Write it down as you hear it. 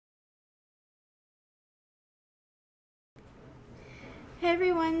Hey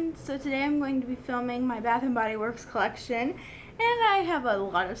everyone, so today I'm going to be filming my Bath & Body Works collection, and I have a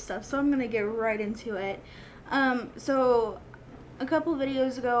lot of stuff, so I'm going to get right into it. So a couple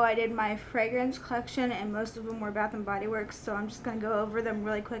videos ago I did my fragrance collection, and most of them were Bath & Body Works, so I'm just going to go over them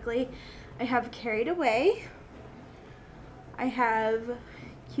really quickly. I have Carried Away, I have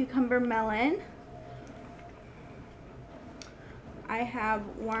Cucumber Melon, I have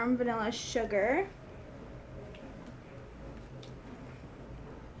Warm Vanilla Sugar,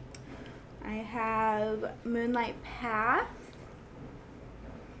 I have Moonlight Path,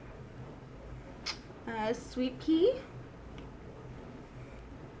 Sweet Pea,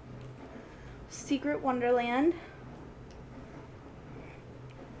 Secret Wonderland,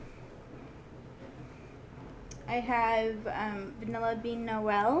 I have Vanilla Bean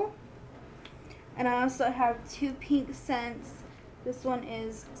Noel, and I also have two pink scents. This one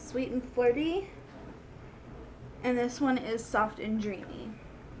is Sweet and Flirty, and this one is Soft and Dreamy.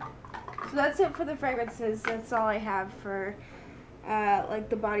 So that's it for the fragrances. That's all I have for like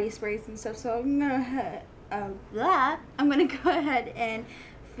the body sprays and stuff. So I'm gonna go ahead and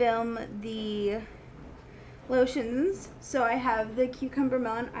film the lotions. So I have the Cucumber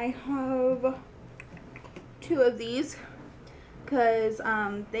Melon. I have two of these because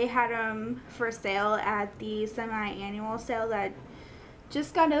they had them for sale at the semi-annual sale that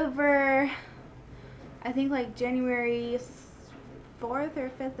just got over, I think, like January 4th or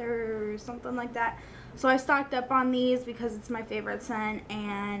 5th or something like that. So I stocked up on these because it's my favorite scent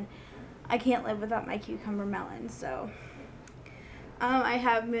and I can't live without my Cucumber Melon. So I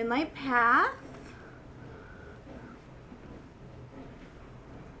have Moonlight Path,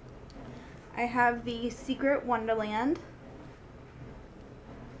 I have the Secret Wonderland,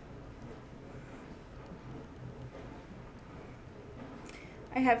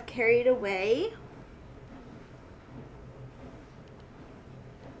 I have Carried Away,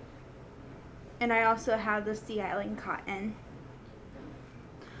 and I also have the Sea Island Cotton.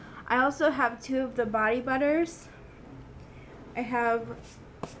 I also have two of the body butters. I have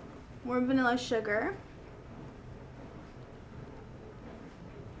Warm Vanilla Sugar,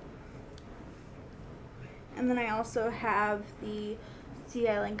 and then I also have the Sea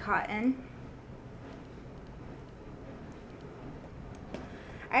Island Cotton.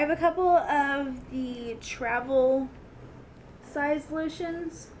 I have a couple of the travel size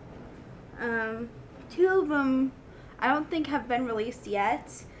lotions. Two of them I don't think have been released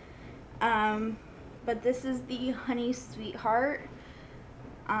yet, but this is the Honey Sweetheart.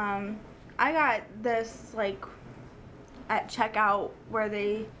 I got this like at checkout where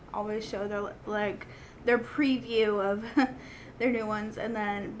they always show their preview of their new ones, and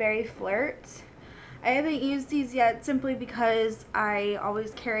then Berry Flirt. I haven't used these yet simply because I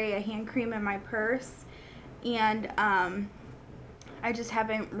always carry a hand cream in my purse, and I just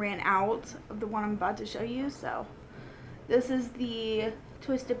haven't ran out of the one I'm about to show you. So this is the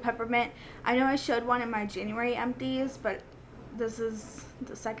Twisted Peppermint. I know I showed one in my January empties, but this is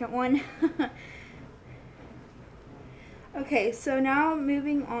the second one. Okay, so now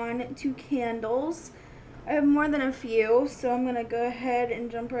moving on to candles. I have more than a few, so I'm gonna go ahead and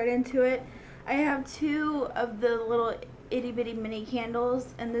jump right into it. I have two of the little itty bitty mini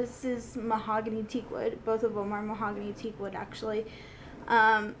candles, and this is Mahogany Teakwood. Both of them are Mahogany Teakwood, actually.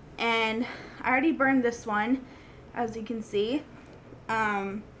 And I already burned this one, as you can see,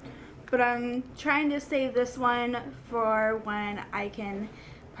 but I'm trying to save this one for when I can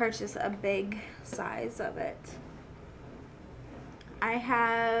purchase a big size of it. I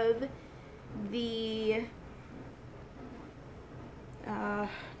have the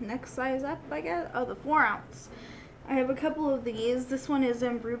next size up, I guess. Oh, the 4 ounce. I have a couple of these. This one is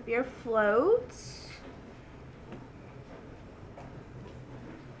in Root Beer Floats.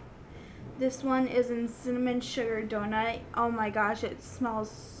 This one is in Cinnamon Sugar Donut. Oh my gosh, it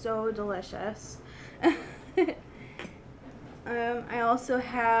smells so delicious. I also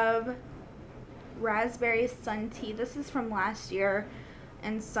have Raspberry Sun Tea. This is from last year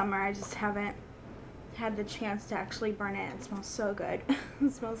in summer. I just haven't had the chance to actually burn it. It smells so good.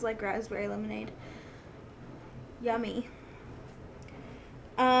 It smells like raspberry lemonade. Yummy.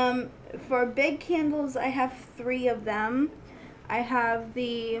 For big candles, I have 3 of them. I have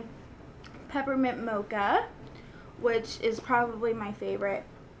the Peppermint Mocha, which is probably my favorite.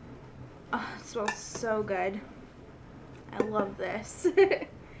 Oh, it smells so good. I love this.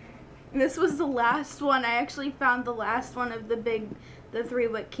 This was the last one. I actually found the last one of the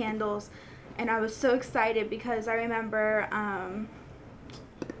 3-wick candles, and I was so excited because I remember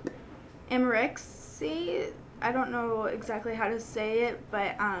Emerixie, I don't know exactly how to say it,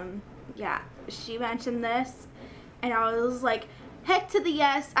 but yeah, she mentioned this, and I was like, heck to the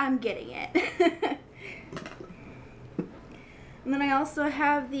yes, I'm getting it. And then I also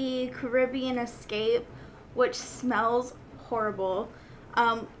have the Caribbean Escape, which smells horrible.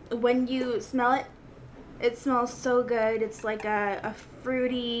 When you smell it, it smells so good. It's like a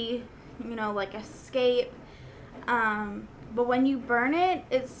fruity, you know, like Escape. But when you burn it,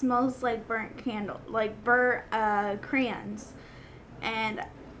 it smells like burnt candle, like burnt crayons. And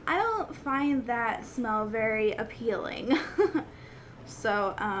I don't find that smell very appealing.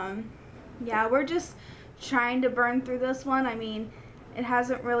 So, yeah, we're just trying to burn through this one. I mean, it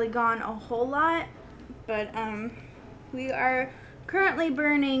hasn't really gone a whole lot, but we are currently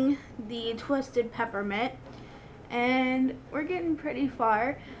burning the Twisted Peppermint, and we're getting pretty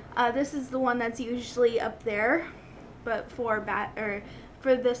far. This is the one that's usually up there, but for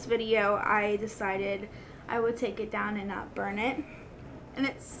this video, I decided I would take it down and not burn it, and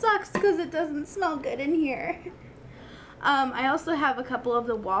it sucks because it doesn't smell good in here. I also have a couple of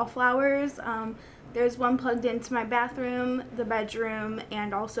the wallflowers. There's one plugged into my bathroom, the bedroom,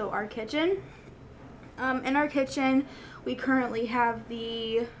 and also our kitchen. In our kitchen, we currently have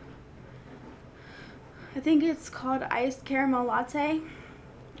the, I think it's called iced caramel latte.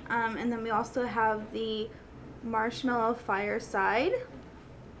 And then we also have the marshmallow fireside.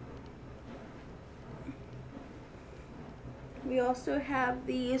 We also have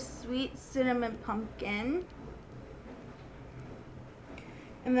the sweet cinnamon pumpkin.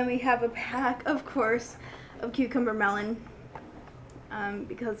 And then we have a pack, of course, of cucumber melon,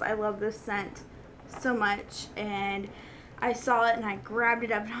 because I love this scent so much, and I saw it and I grabbed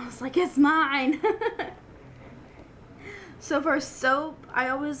it up and I was like, it's mine. So for soap, I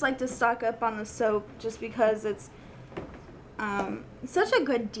always like to stock up on the soap just because it's such a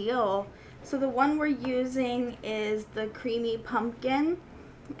good deal. So the one we're using is the creamy pumpkin,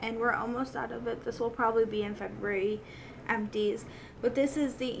 and we're almost out of it. This will probably be in February empties, but this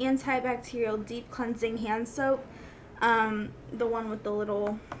is the antibacterial deep cleansing hand soap, the one with the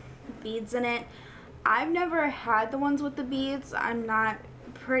little beads in it. I've never had the ones with the beads. I'm not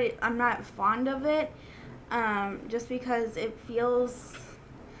fond of it, just because it feels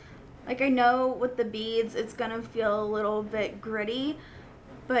like, I know with the beads it's gonna feel a little bit gritty,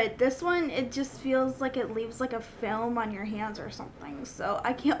 but this one, it just feels like it leaves like a film on your hands or something. So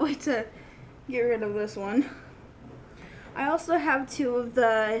I can't wait to get rid of this one. I also have two of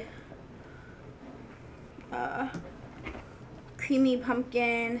the creamy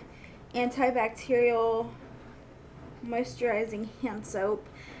pumpkin antibacterial moisturizing hand soap,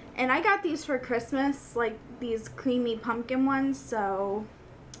 and I got these for Christmas, like these creamy pumpkin ones, so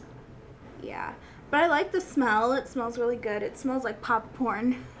yeah. But I like the smell. It smells really good. It smells like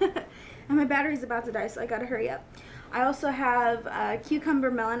popcorn. And my battery's about to die, so I gotta hurry up. I also have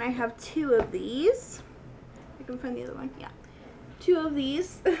cucumber melon. I have two of these. I can find the other one. Yeah, two of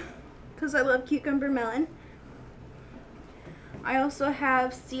these because I love cucumber melon. I also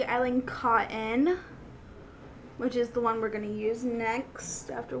have Sea Island Cotton, which is the one we're going to use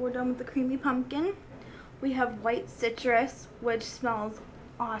next after we're done with the creamy pumpkin. We have White Citrus, which smells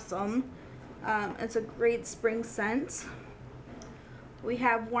awesome. It's a great spring scent. We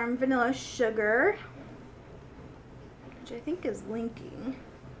have Warm Vanilla Sugar, which I think is linking.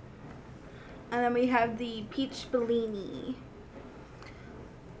 And then we have the Peach Bellini.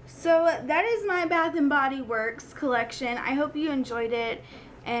 So that is my Bath & Body Works collection. I hope you enjoyed it.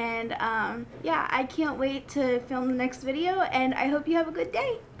 And yeah, I can't wait to film the next video. And I hope you have a good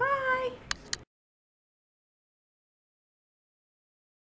day. Bye!